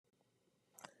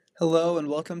Hello and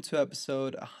welcome to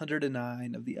episode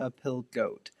 109 of the Uphill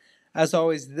Goat. As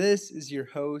always, this is your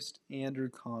host, Andrew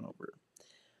Conover.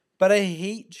 But I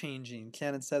hate changing,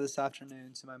 Cannon said this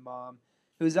afternoon to my mom,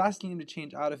 who was asking him to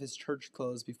change out of his church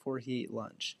clothes before he ate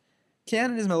lunch.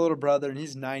 Cannon is my little brother and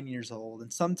he's 9 years old,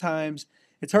 and sometimes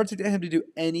it's hard to get him to do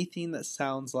anything that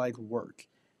sounds like work.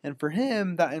 And for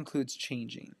him, that includes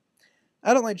changing.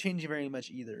 I don't like changing very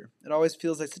much either. It always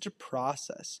feels like such a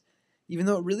process, even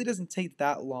though it really doesn't take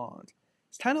that long.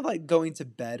 It's kind of like going to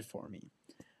bed for me.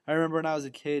 I remember when I was a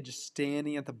kid just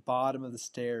standing at the bottom of the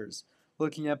stairs,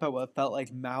 looking up at what felt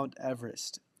like Mount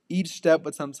Everest. Each step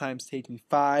would sometimes take me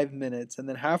 5 minutes, and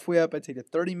then halfway up, I'd take a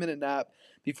 30-minute nap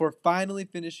before finally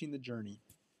finishing the journey.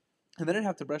 And then I'd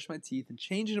have to brush my teeth and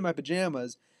change into my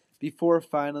pajamas before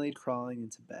finally crawling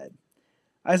into bed.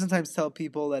 I sometimes tell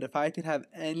people that if I could have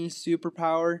any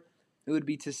superpower, it would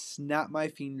be to snap my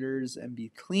fingers and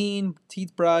be clean,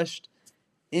 teeth brushed,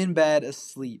 in bed,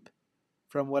 asleep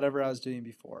from whatever I was doing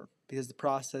before, because the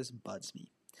process bugs me.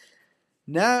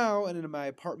 Now, and in my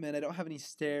apartment, I don't have any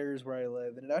stairs where I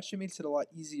live, and it actually makes it a lot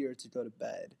easier to go to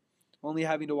bed. Only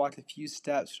having to walk a few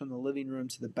steps from the living room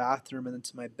to the bathroom and then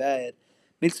to my bed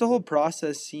makes the whole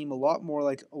process seem a lot more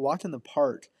like a walk in the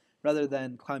park rather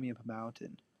than climbing up a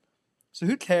mountain. So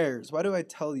who cares? Why do I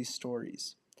tell these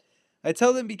stories? I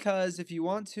tell them because if you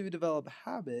want to develop a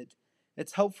habit,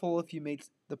 it's helpful if you make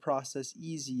the process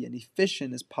easy and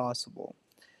efficient as possible,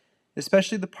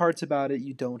 especially the parts about it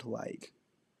you don't like.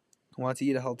 Want to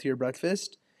eat a healthier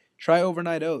breakfast? Try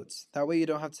overnight oats. That way you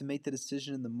don't have to make the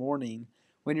decision in the morning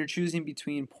when you're choosing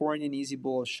between pouring an easy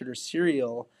bowl of sugar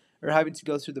cereal or having to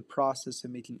go through the process of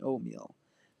making oatmeal.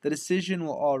 The decision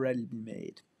will already be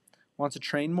made. Want to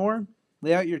train more?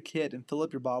 Lay out your kit and fill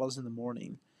up your bottles in the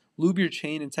morning. Lube your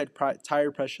chain and check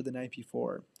tire pressure the night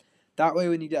before. That way,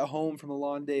 when you get home from a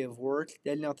long day of work,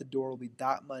 getting out the door will be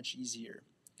that much easier.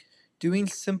 Doing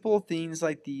simple things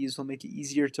like these will make it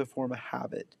easier to form a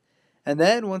habit. And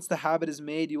then, once the habit is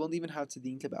made, you won't even have to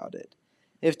think about it.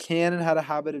 If Cannon had a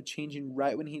habit of changing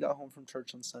right when he got home from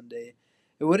church on Sunday,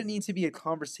 it wouldn't need to be a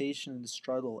conversation and a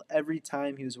struggle every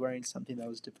time he was wearing something that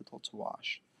was difficult to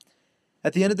wash.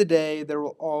 At the end of the day, there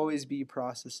will always be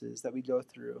processes that we go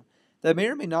through that may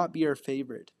or may not be our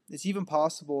favorite. It's even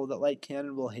possible that like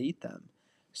Cannon will hate them.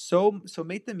 So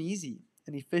make them easy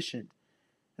and efficient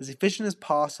as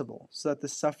possible, so that the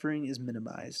suffering is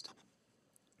minimized.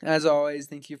 As always,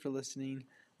 thank you for listening.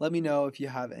 Let me know if you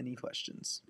have any questions.